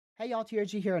Hey y'all,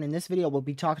 TRG here, and in this video we'll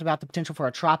be talking about the potential for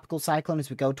a tropical cyclone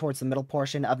as we go towards the middle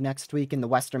portion of next week in the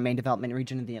western main development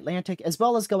region of the Atlantic, as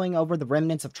well as going over the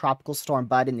remnants of Tropical Storm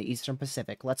Bud in the eastern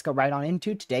Pacific. Let's go right on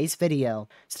into today's video.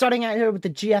 Starting out here with the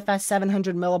GFS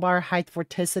 700 millibar height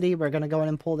vorticity, we're going to go ahead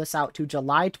and pull this out to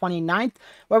July 29th,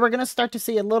 where we're going to start to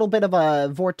see a little bit of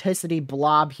a vorticity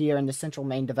blob here in the central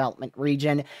main development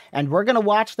region, and we're going to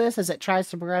watch this as it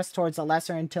tries to progress towards the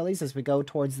Lesser Antilles as we go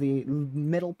towards the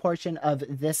middle portion of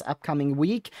this upcoming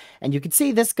week. And you can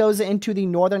see this goes into the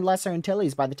northern Lesser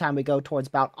Antilles by the time we go towards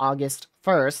about August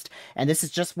 1st, and this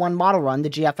is just one model run. The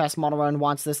GFS model run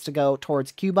wants this to go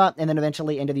towards Cuba and then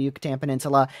eventually into the Yucatan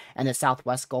Peninsula and the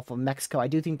southwest Gulf of Mexico. I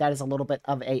do think that is a little bit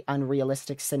of a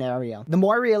unrealistic scenario. The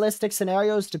more realistic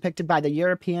scenario is depicted by the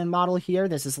European model here.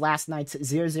 This is last night's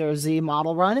 00Z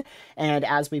model run, and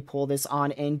as we pull this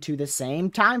on into the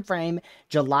same time frame,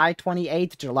 July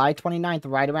 28th, July 29th,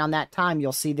 right around that time,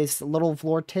 you'll see this little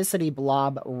vorticity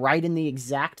blob right in the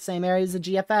exact same area as the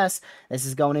GFS. This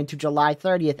is going into July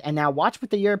 30th, and now watch what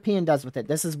the European does with it.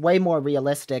 This is way more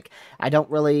realistic. I don't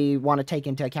really want to take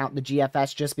into account the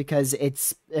GFS just because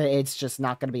it's just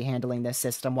not going to be handling this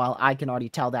system well. I can already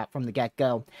tell that from the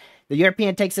get-go. The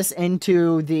European takes us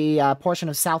into the portion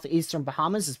of southeastern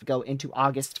Bahamas as we go into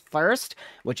August 1st,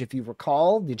 which if you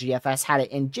recall, the GFS had it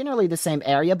in generally the same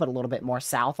area, but a little bit more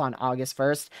south on August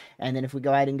 1st. And then if we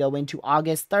go ahead and go into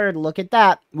August 3rd, look at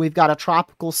that. We've got a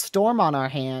tropical storm on our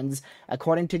hands,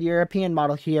 according to the European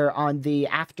model here, on the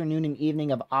afternoon and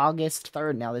evening of August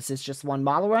 3rd. Now, this is just one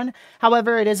model run.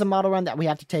 However, it is a model run that we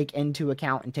have to take into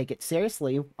account and take it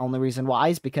seriously. Only reason why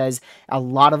is because a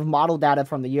lot of model data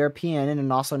from the European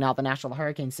and also now the National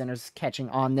Hurricane Center's catching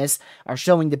on this are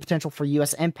showing the potential for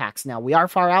U.S. impacts. Now, we are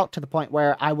far out to the point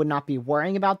where I would not be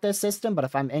worrying about this system, but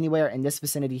if I'm anywhere in this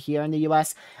vicinity here in the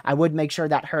U.S., I would make sure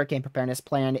that hurricane preparedness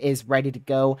plan is ready to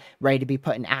go, ready to be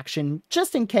put in action,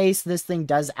 just in case this thing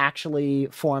does actually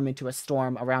form into a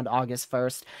storm around August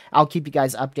 1st. I'll keep you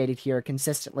guys updated here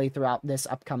consistently throughout this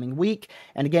upcoming week.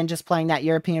 And again, just playing that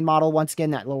European model, once again,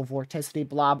 that little vorticity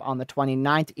blob on the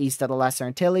 29th east of the Lesser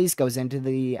Antilles goes into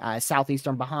the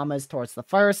southeastern Bahamas towards the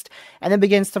 1st, and then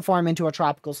begins to form into a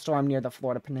tropical storm near the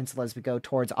Florida Peninsula as we go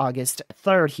towards August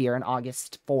 3rd here and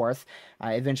August 4th.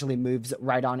 Eventually moves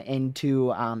right on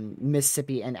into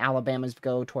Mississippi and Alabama as we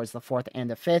go towards the 4th and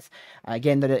the 5th.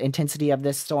 Again, the intensity of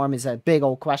this storm is a big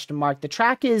old question mark. The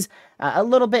track is a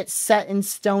little bit set in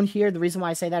stone here. The reason why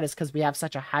I say that is because we have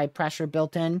such a high pressure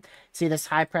built in. See this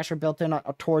high pressure built in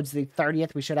towards the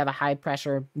 30th. We should have a high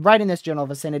pressure right in this general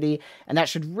vicinity, and that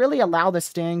should really allow the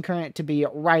steering current to be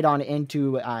right on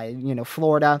into,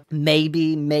 Florida,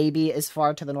 maybe as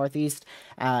far to the northeast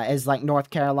as like North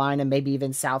Carolina, maybe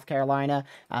even South Carolina.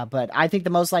 But I think the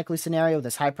most likely scenario,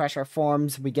 this high pressure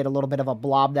forms, we get a little bit of a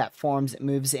blob that forms, it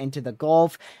moves into the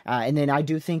Gulf. And then I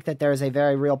do think that there is a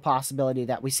very real possibility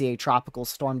that we see a tropical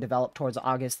storm develop towards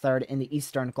August 3rd in the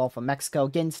eastern Gulf of Mexico.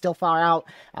 Again, still far out,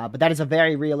 but that is a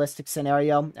very realistic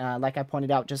scenario. Like I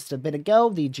pointed out just a bit ago,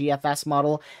 the GFS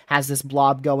model has this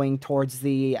blob going towards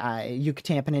the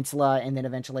Yucatan Peninsula and then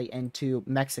eventually into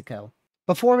Mexico.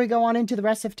 Before we go on into the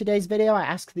rest of today's video, I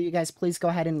ask that you guys please go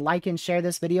ahead and like and share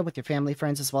this video with your family,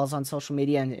 friends, as well as on social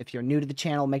media. And if you're new to the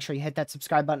channel, make sure you hit that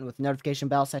subscribe button with the notification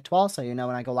bell set to all so you know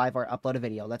when I go live or upload a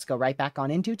video. Let's go right back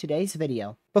on into today's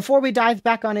video. Before we dive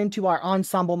back on into our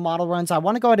ensemble model runs, I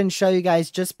want to go ahead and show you guys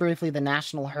just briefly the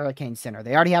National Hurricane Center.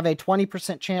 They already have a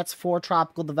 20% chance for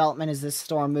tropical development as this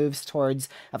storm moves towards,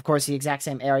 of course, the exact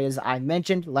same areas I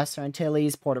mentioned: Lesser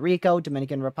Antilles, Puerto Rico,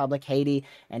 Dominican Republic, Haiti,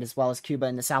 and as well as Cuba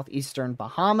in the southeastern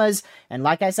Bahamas. And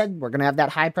like I said, we're going to have that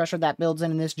high pressure that builds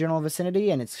in this general vicinity,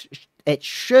 and it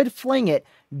should fling it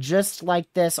just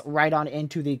like this right on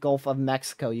into the Gulf of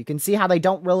Mexico. You can see how they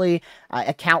don't really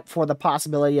account for the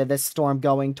possibility of this storm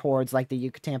going towards like the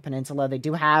Yucatan Peninsula. They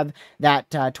do have that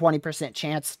 20%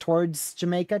 chance towards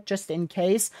Jamaica just in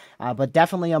case, but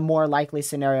definitely a more likely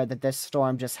scenario that this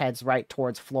storm just heads right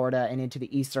towards Florida and into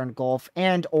the eastern Gulf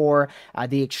and or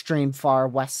the extreme far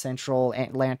west central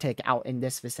Atlantic out in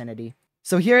this vicinity.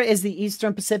 So here is the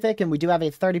Eastern Pacific, and we do have a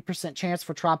 30% chance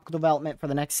for tropical development for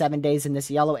the next 7 days in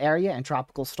this yellow area and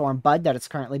Tropical Storm Bud that is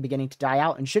currently beginning to die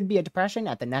out and should be a depression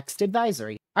at the next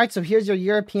advisory. Alright, so here's your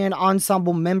European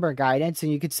ensemble member guidance,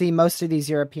 and you can see most of these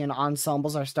European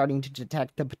ensembles are starting to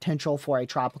detect the potential for a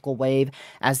tropical wave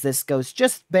as this goes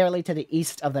just barely to the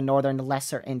east of the northern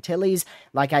Lesser Antilles.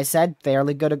 Like I said,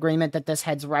 fairly good agreement that this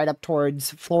heads right up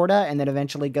towards Florida and then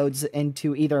eventually goes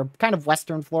into either kind of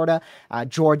western Florida,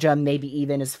 Georgia, maybe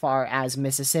even as far as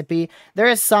Mississippi. There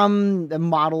is some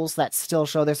models that still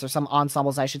show this, or some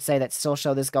ensembles, I should say, that still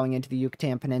show this going into the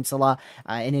Yucatan Peninsula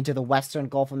and into the western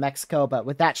Gulf of Mexico, but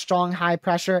with that strong high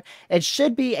pressure, it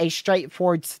should be a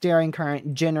straightforward steering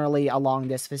current generally along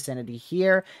this vicinity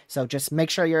here. So just make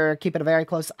sure you're keeping a very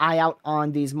close eye out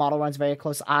on these model runs, very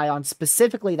close eye on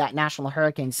specifically that National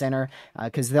Hurricane Center,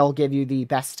 because they'll give you the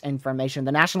best information.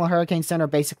 The National Hurricane Center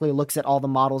basically looks at all the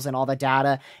models and all the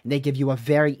data, and they give you a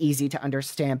very easy to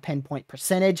understand pinpoint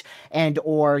percentage and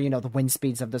or, you know, the wind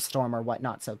speeds of the storm or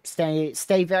whatnot. So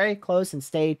stay very close and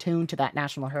stay tuned to that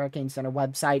National Hurricane Center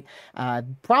website.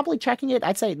 Probably checking it,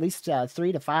 I'd say at least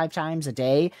 3 to 5 times a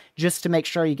day, just to make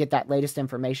sure you get that latest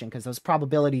information, because those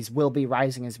probabilities will be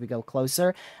rising as we go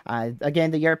closer.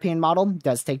 Again, the European model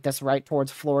does take this right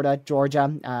towards Florida,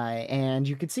 Georgia, and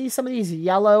you can see some of these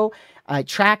yellow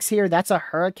tracks here. That's a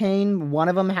hurricane. One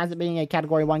of them has it being a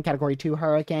Category 1, Category 2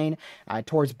 hurricane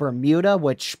towards Bermuda,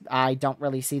 which I don't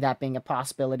really see that being a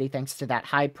possibility thanks to that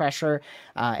high pressure.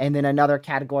 And then another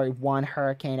Category 1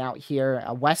 hurricane out here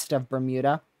west of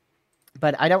Bermuda.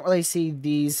 But I don't really see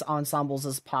these ensembles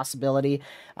as a possibility.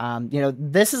 You know,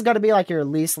 this is going to be like your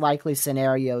least likely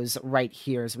scenarios right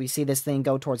here. As we see this thing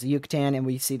go towards the Yucatan and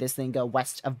we see this thing go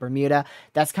west of Bermuda.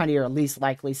 That's kind of your least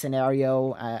likely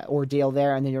scenario ordeal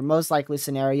there. And then your most likely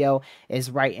scenario is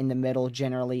right in the middle,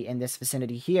 generally in this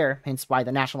vicinity here. Hence why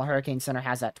the National Hurricane Center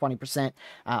has that 20%,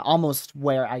 almost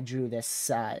where I drew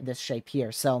this this shape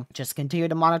here. So just continue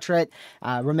to monitor it.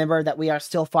 Remember that we are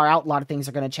still far out. A lot of things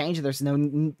are going to change. There's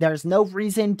no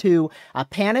reason to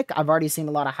panic. I've already seen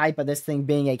a lot of hype of this thing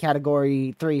being a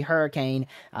Category 3 hurricane.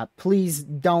 Please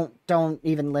don't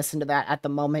even listen to that at the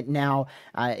moment. Now,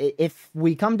 if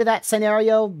we come to that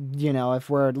scenario, you know,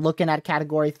 if we're looking at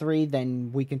Category 3,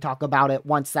 then we can talk about it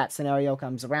once that scenario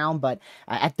comes around. But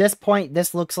at this point,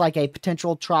 this looks like a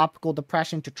potential tropical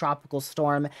depression to tropical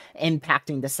storm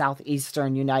impacting the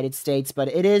southeastern United States. But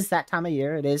it is that time of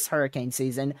year. It is hurricane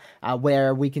season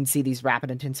where we can see these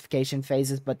rapid intensification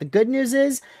phases. But the good news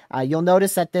is you'll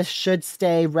notice that this should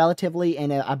stay relatively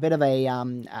in a bit of a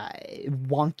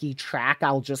wonky track,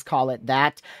 I'll just call it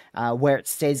that, where it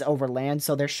stays over land.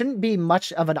 So there shouldn't be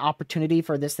much of an opportunity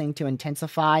for this thing to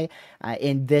intensify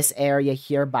in this area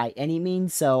here by any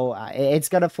means. So it's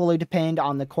going to fully depend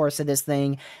on the course of this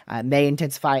thing. It may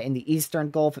intensify in the eastern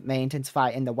Gulf. It may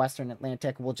intensify in the western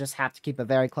Atlantic. We'll just have to keep a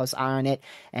very close eye on it.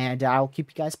 And I'll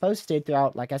keep you guys posted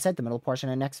throughout, like I said, the middle portion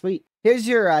of next week. Here's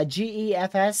your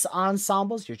GEFS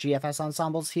ensembles, your GFS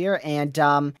ensembles here, and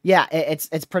yeah,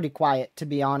 it's pretty quiet, to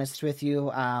be honest with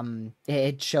you.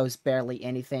 It shows barely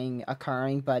anything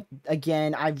occurring, but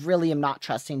again, I really am not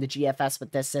trusting the GFS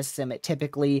with this system. It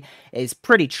typically is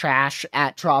pretty trash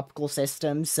at tropical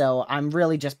systems, so I'm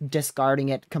really just discarding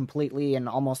it completely and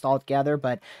almost altogether.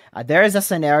 But there is a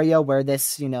scenario where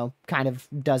this, you know, kind of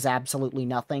does absolutely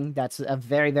nothing. That's a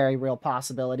very, very real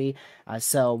possibility.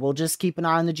 So we'll just keep an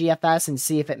eye on the GFS and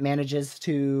see if it manages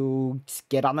to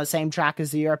get on the same track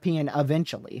as the European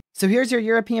eventually. So here's your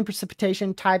European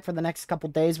precipitation type for the next couple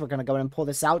days. We're going to go ahead and pull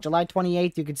this out. July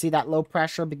 28th, you can see that low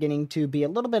pressure beginning to be a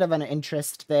little bit of an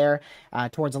interest there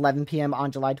towards 11 p.m.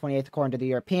 on July 28th, according to the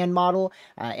European model.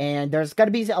 And there's going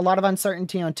to be a lot of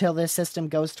uncertainty until this system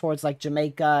goes towards like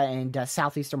Jamaica and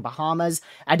southeastern Bahamas.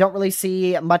 I don't really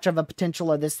see much of a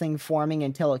potential of this thing forming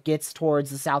until it gets towards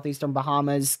the southeastern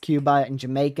Bahamas, Cuba, and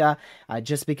Jamaica,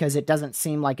 just because it doesn't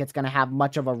seem like it's going to have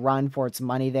much of a run for its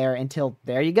money there until,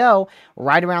 there you go,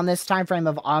 right around this time frame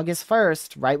of August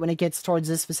 1st, right when it gets towards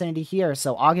this vicinity here.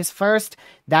 So August 1st,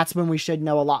 that's when we should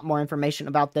know a lot more information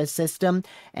about this system.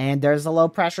 And there's a low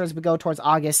pressure as we go towards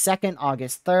August 2nd,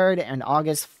 August 3rd, and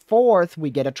August 4th, we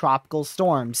get a tropical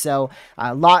storm. So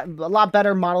a lot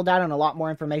better modeled out, and a lot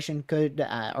more information could,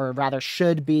 or rather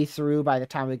should be through by the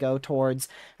time we go towards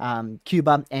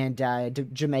Cuba and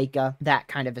Jamaica, that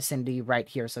kind of vicinity right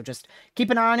here. So just keep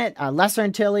an eye on it. Lesser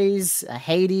Antilles,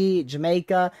 Haiti,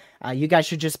 Jamaica, you guys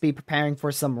should just be preparing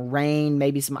for some rain,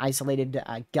 maybe some isolated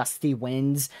gusty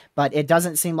winds, but it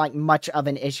doesn't seem like much of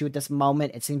an issue at this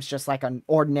moment. It seems just like an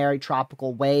ordinary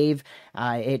tropical wave.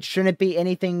 It shouldn't be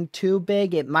anything too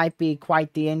big. It might be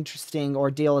quite the interesting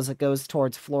ordeal as it goes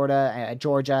towards Florida,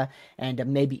 Georgia, and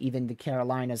maybe even the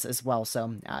Carolinas as well.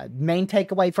 So main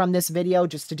takeaway from this video,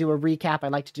 just to do a recap, I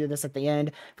like to do this at the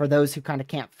end for those who kind of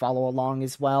can't follow along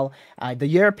as well. The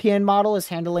European model is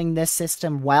handling this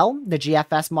system well. The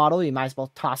GFS model, you might as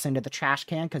well toss into the trash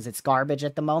can because it's garbage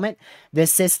at the moment.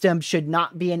 This system should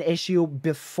not be an issue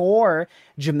before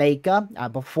Jamaica.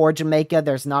 Before Jamaica,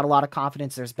 there's not a lot of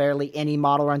confidence. There's barely any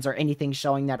model runs or anything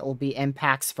showing that it will be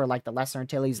impacts for like the Lesser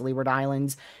Antilles, Leeward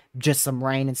Islands, just some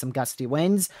rain and some gusty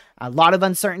winds. A lot of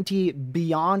uncertainty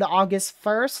beyond August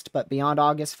 1st, but beyond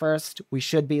August 1st, we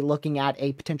should be looking at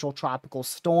a potential tropical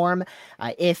storm.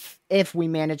 If we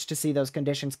manage to see those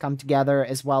conditions come together,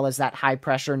 as well as that high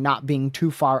pressure not being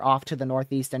too far off to the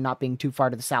northeast and not being too far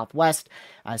to the southwest.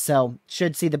 So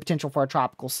should see the potential for a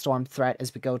tropical storm threat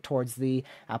as we go towards the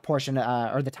portion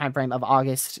or the time frame of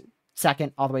August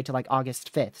 2nd all the way to like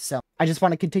August 5th. So I just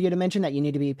want to continue to mention that you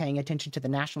need to be paying attention to the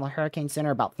National Hurricane Center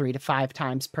about 3 to 5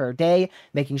 times per day,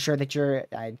 making sure that you're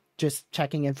just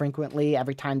checking in frequently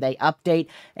every time they update,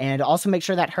 and also make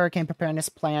sure that hurricane preparedness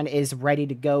plan is ready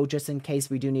to go just in case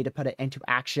we do need to put it into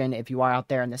action if you are out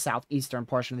there in the southeastern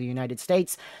portion of the United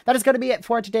States. That is going to be it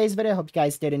for today's video. Hope you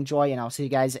guys did enjoy, and I'll see you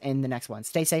guys in the next one.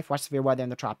 Stay safe, watch severe weather in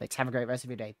the tropics. Have a great rest of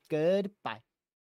your day. Goodbye.